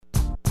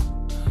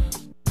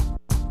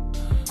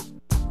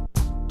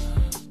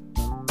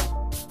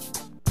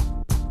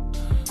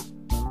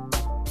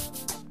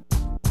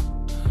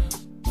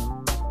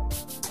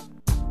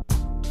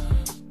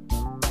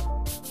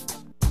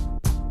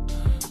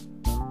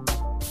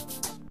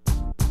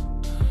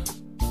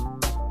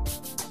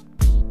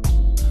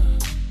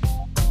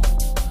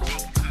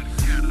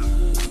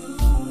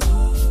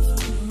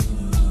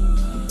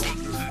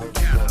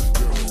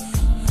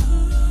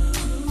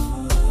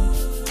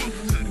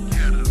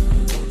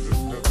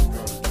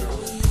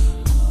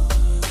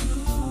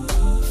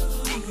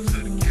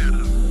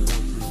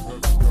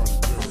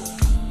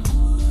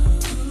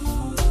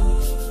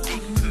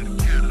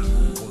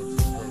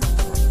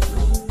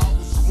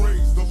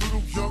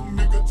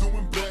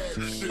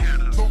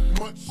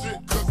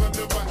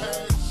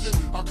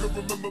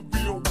remember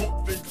being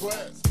whooped in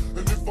class.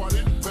 And if I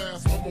didn't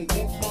pass, Mama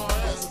whooped my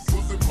ass.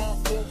 Was it my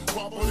fault?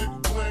 Papa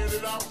didn't plan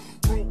it out.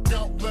 Broke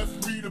out,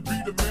 left me to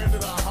be the man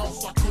of the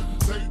house. I couldn't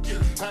take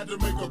it, had to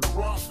make a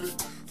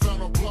profit.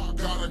 Found a block,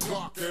 got a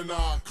Glock, and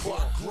I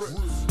clock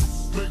grips.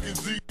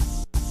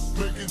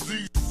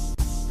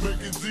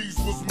 Making Z's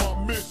was my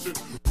mission.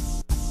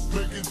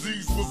 Making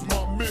Z's was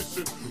my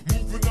mission.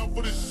 Moving up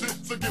for this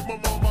shit to get my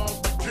mama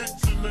out the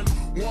kitchen. And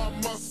why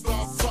must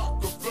I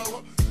sock a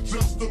fella?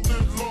 Just to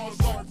live large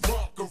like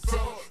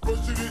Rockefeller.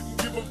 First you didn't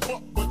give a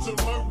fuck, but you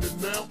learned it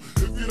now.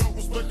 If you don't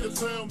respect your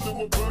town, then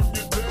we'll burn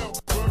you down.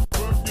 Burn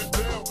you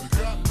down.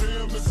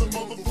 Goddamn, it's a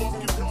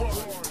motherfucking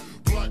product.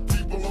 Black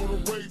people on the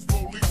rage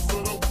police, so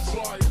don't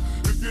try it.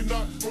 If you're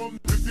not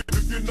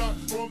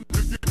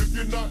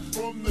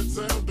from the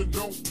town, then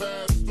don't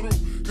pass through.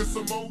 Cause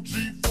some OG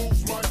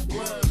fools might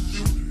blast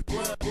you,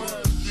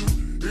 blast you.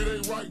 It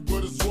ain't right,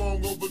 but it's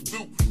long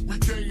overdue. We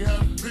can't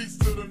have peace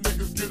till the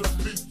niggas get a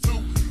piece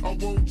too. I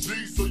want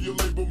G, so you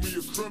label me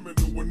a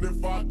criminal. And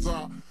if I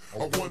die, I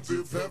wonder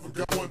if heaven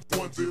got a ghetto. I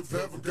wonder if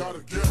heaven got a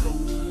ghetto.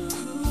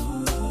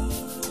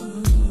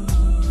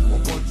 I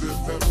wonder if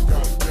heaven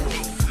got a ghetto.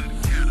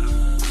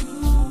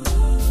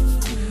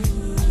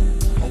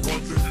 I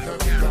wonder if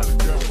heaven got a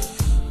ghetto.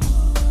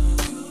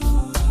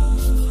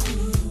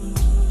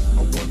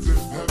 I wonder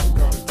if heaven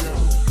got a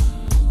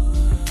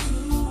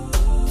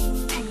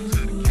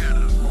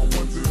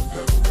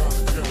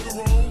ghetto.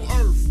 We're on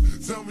earth.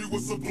 Tell me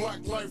what's a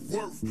black life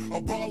worth? A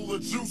bottle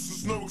of juice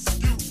is no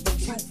excuse. The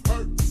truth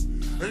hurts.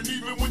 And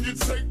even when you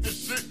take the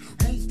shit,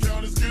 move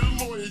counters, get a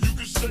lawyer, you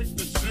can shake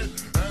the shit.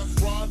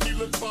 Ask Rodney,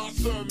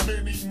 Latasha, and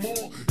many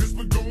more. It's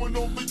been going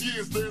on for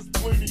years, there's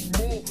plenty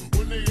more.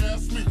 When they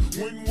ask me,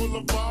 when will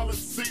the violence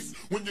cease?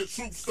 When your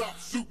troops stop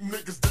shooting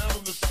niggas down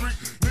in the street.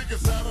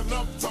 Niggas had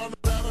enough time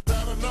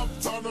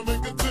to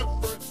make a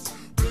difference.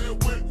 Bear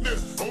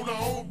witness on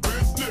our own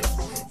business.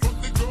 Fuck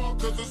the guard,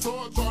 cause it's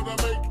hard trying to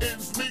make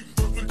ends meet.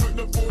 First we couldn't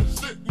afford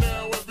shit,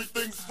 now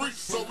everything's free,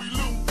 so we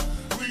lose.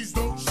 Please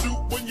don't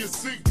shoot when you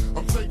see.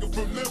 I'm taking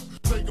from them,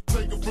 take it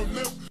from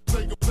them,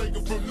 take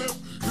it from them.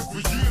 Cause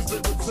for years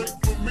they would take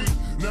from me.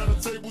 Now the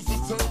tables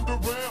are turned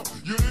around.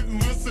 You didn't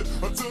listen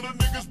until the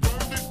niggas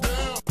burned it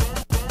down,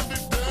 burned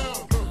it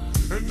down.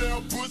 And now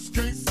Bush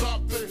can't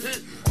stop the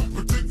hit.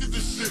 Predicted the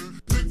shit.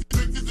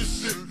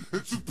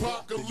 It's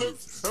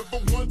apocalypse. And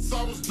for once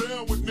I was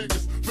down with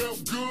niggas.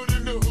 Felt good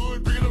in the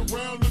hood being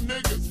around the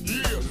niggas.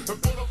 Yeah. And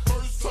for the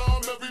first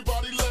time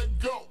everybody let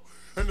go.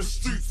 And the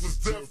streets was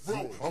death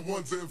row. I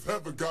wonder if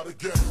heaven got a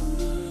ghetto.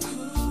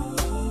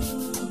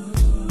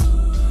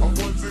 I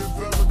wonder if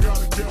heaven got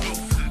a ghetto.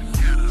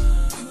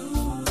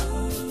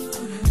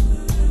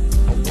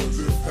 I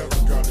wonder if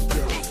heaven got a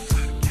ghetto.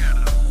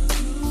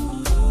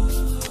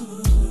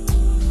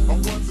 I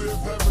wonder if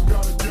heaven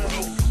got a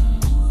ghetto.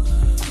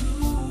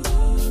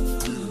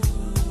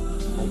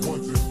 I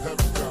wonder if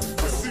heaven got a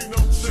ghetto. I see no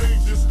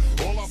changes.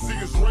 All I see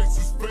is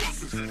racist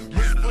faces.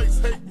 Misplaced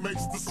hate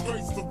makes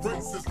disgrace to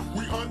races.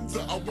 We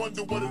under, I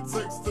wonder what it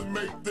takes to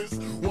make this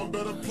one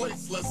better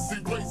place. Let's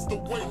erase the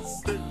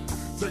waste.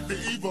 Take the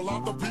evil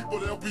out the people,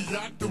 they'll be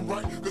acting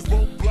right. Cause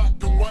both black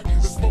and white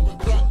is smoking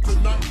crack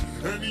tonight.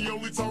 And the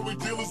only time we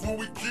deal is when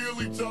we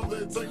kill each other.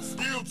 It takes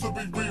skill to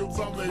be real,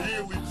 time to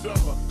heal each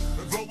other.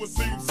 And though it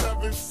seems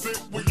heaven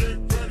sent, we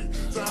ain't ready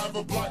to have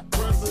a black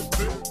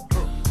president.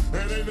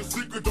 And ain't a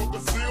secret, don't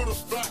conceal the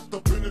fact. The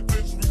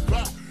penitentiary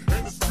packed,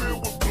 and it's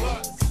filled with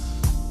blacks.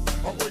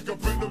 I wake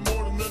up in the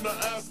morning and I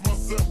ask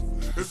myself,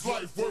 is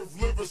life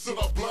worth living? Should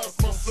I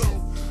blast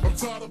myself? I'm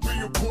tired of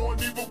being poor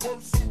and even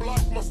worse than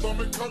black. My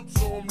stomach hurts,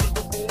 so I'm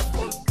looking for a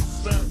person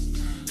snatch.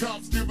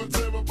 Cops give a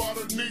damn about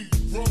a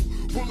Negro.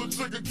 Pull a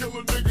trigger, kill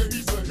a nigga,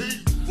 he's a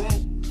hero.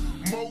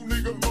 Mo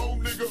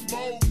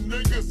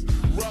niggas.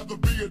 Rather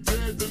be a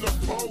dead than a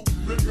poor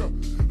nigga.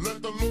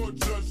 Let the Lord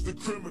judge the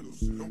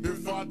criminals.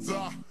 If I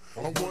die,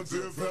 I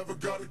wonder if heaven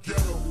got a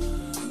ghetto.